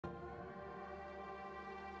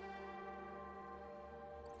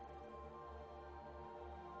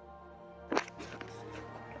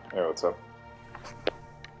Yeah, what's up?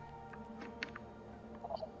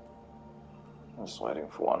 I'm just waiting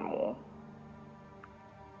for one more.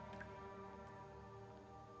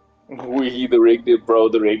 We the rigged, bro.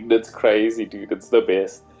 The rigged's crazy, dude. It's the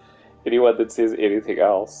best. Anyone that says anything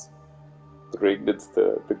else, the rigged's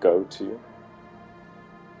the go-to.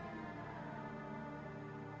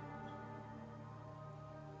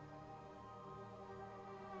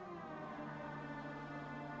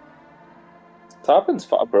 Tarpon's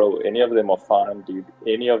fine, bro. Any of them are fine, dude.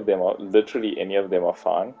 Any of them are literally any of them are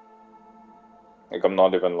fine. Like I'm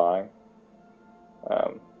not even lying.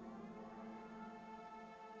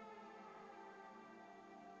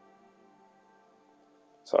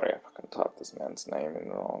 Sorry, I fucking typed this man's name in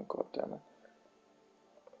wrong. God damn it.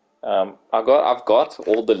 I've got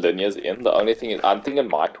all the linears in. The only thing is, I think it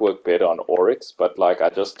might work better on Oryx, but like I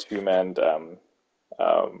just two-manned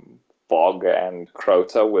Bog and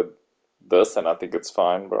Crota with this, and I think it's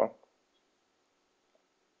fine, bro.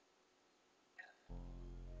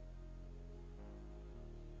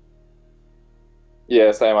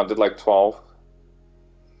 Yeah, same. I did like 12.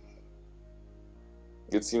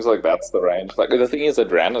 It seems like that's the range. Like the thing is,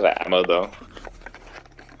 it ran out of ammo though.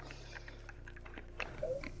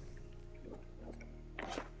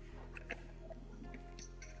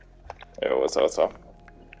 Yeah, what's up?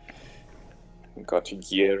 Got your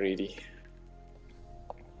gear ready.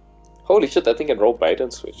 Holy shit, that thing can roll bait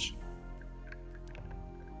and switch.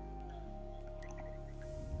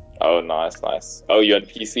 Oh, nice, nice. Oh, you're on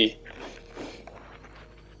PC.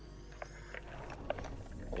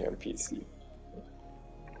 You're on PC.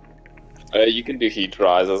 You can do heat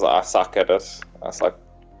rises. I suck at it. I suck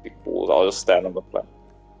big balls. I'll just stand on the plane.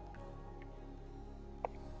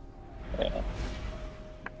 Yeah.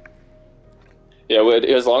 Yeah, well,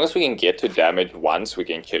 as long as we can get to damage once, we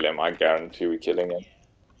can kill him. I guarantee we're killing him.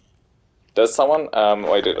 Does someone,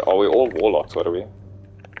 wait, are we all warlocks? What are we?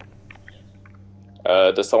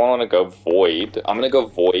 Does someone want to go void? I'm gonna go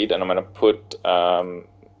void, and I'm gonna put,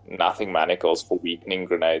 nothing manacles for weakening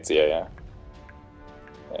grenades. Yeah.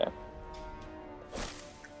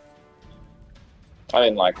 I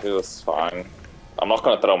mean, like, it was fine. I'm not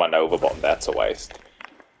gonna throw my Nova Bomb, that's a waste.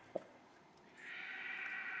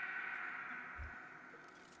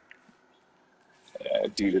 Yeah,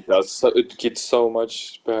 dude, it does. So, it gets so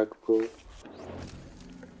much back, bro.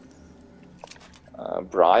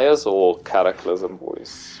 Briars or Cataclysm,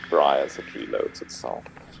 boys? Briars, it reloads itself.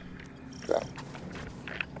 Okay.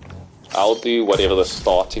 I'll do whatever the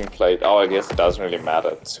starting plate. Oh, I guess it doesn't really matter.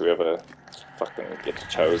 It's whoever fucking gets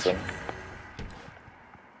chosen.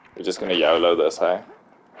 We're just gonna YOLO this, hey?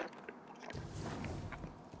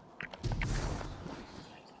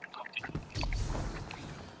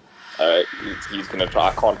 He's gonna try.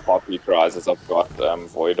 I can't pop heat rises. I've got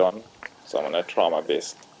Void on, so I'm gonna try my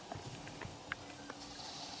best.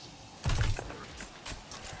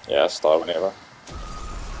 Yeah, start whenever.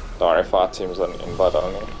 Don't worry, if our team's on invite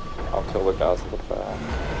only, I'll kill the guys with the player.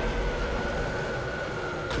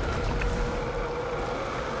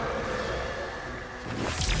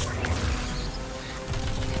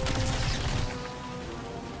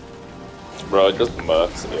 Bro, it just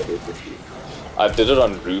murks everything. I did it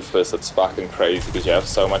on Rufus, it's fucking crazy because you have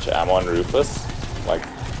so much ammo on Rufus. Like,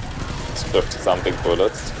 it's 50 something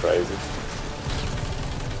bullets, it's crazy.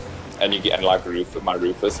 And you get, and like my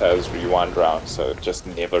Rufus has rewind rounds, so it just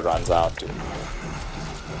never runs out, dude.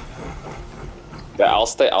 Yeah,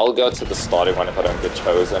 I'll go to the starting one if I don't get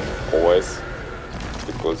chosen, always.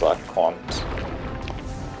 Because I can't.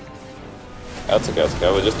 That's okay,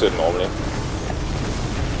 we'll just do it normally.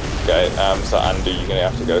 Okay, so undo, you're gonna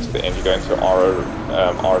have to go to the end, you're going to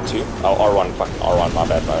R2. Oh, R1, fucking R1, my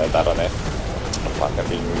bad, that on there. I'm fucking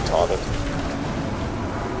being retarded.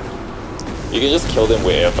 You can just kill them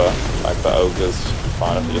wherever, like the ogres,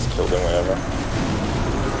 fine if you just kill them wherever.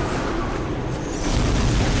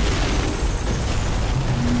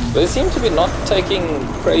 They seem to be not taking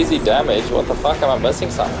crazy damage, what the fuck, am I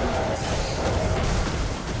missing something?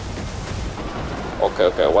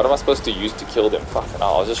 Okay, what am I supposed to use to kill them? Fucking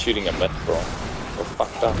hell, I was just shooting a mid, bro. We're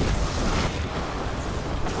fucked up.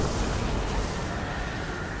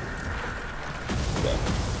 Okay.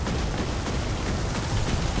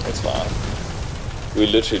 It's fine. We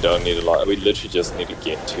literally don't need a lot, we literally just need to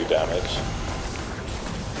get 2 damage.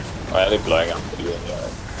 I'm only blowing up the anyway.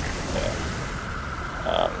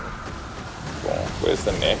 Yeah. Cool. Where's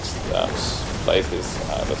the next place is?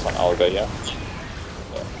 This one, I'll go here.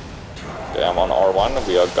 Okay, I'm on R1,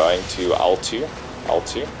 we are going to L2.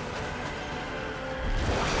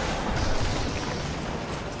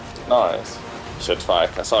 Nice. Shit,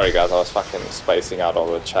 fuck. Sorry guys, I was fucking spacing out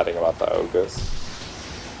all the chatting about the ogres.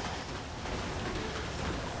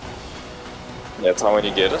 That's how when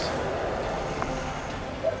you get it.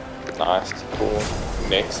 Nice, cool.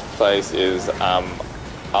 Next place is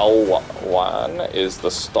L1 is the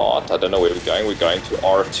start. I don't know where we're going. We're going to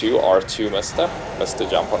R2. R2, Mister. Mister,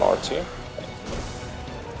 jump on R2.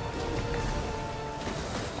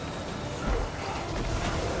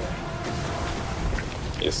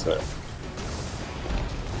 Yes, sir.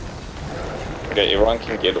 Okay, everyone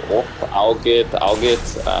can get off. I'll get,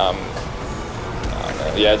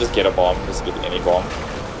 yeah, just get a bomb. Just get any bomb.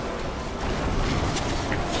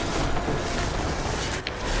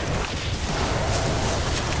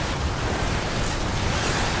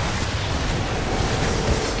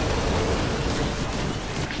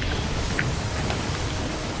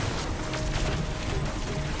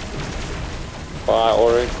 Bye,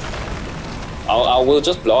 Oryx. I will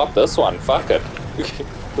just blow up this one. Fuck it.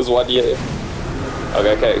 This one here.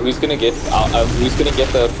 Okay. Who's gonna get? Who's gonna get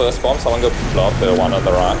the first bomb? Someone go blow up the one on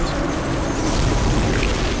the right.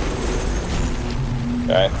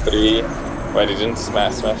 Okay, 3. Wait, he didn't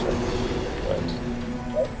smash it. Wait.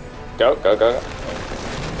 Go.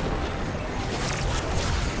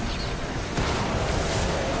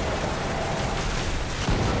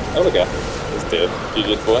 Oh, we go. He's dead.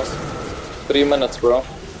 GG, boys. 3 minutes, bro.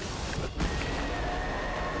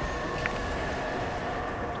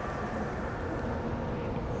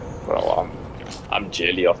 Bro, I'm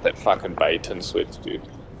jelly off that fucking bait and switch, dude.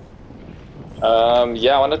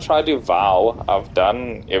 Yeah, I want to try to do Vow. I've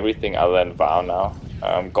done everything other than Vow now.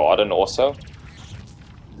 Garden also.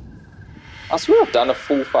 I swear I've done a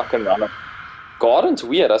full fucking run of... Garden's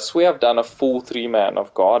weird. I swear I've done a full 3-man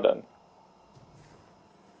of Garden.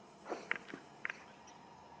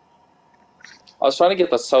 I was trying to get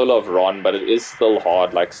the solo of Ron, but it is still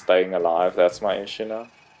hard, like, staying alive. That's my issue now.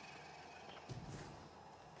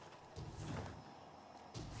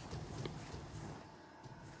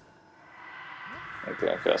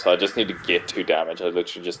 Okay, so I just need to get 2 damage. I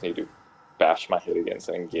literally just need to bash my head against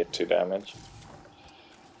it and get 2 damage.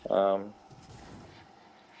 I'm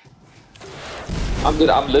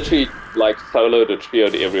literally, like, soloed or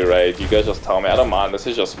trioed every raid. You guys just tell me. I don't mind. This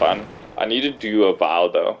is just fun. I need to do a Vow,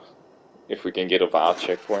 though. If we can get a Vow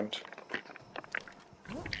checkpoint.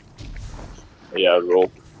 Yeah, roll.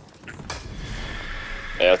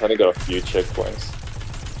 Yeah, it's only got a few checkpoints.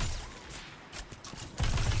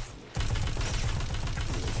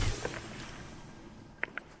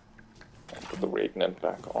 Put the Regnant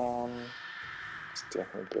back on. It's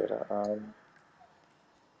definitely better.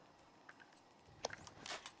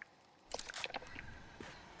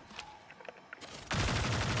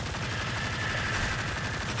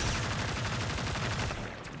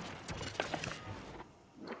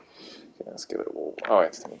 Let's give it a wall. Oh,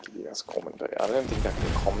 it's going to give you guys comment. I don't think I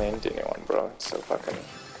can comment anyone, bro. It's so fucking.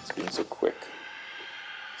 It's been so quick.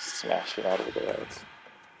 Smashing out of the raids.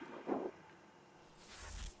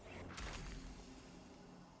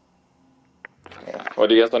 Yeah. What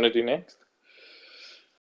do you guys want to do next?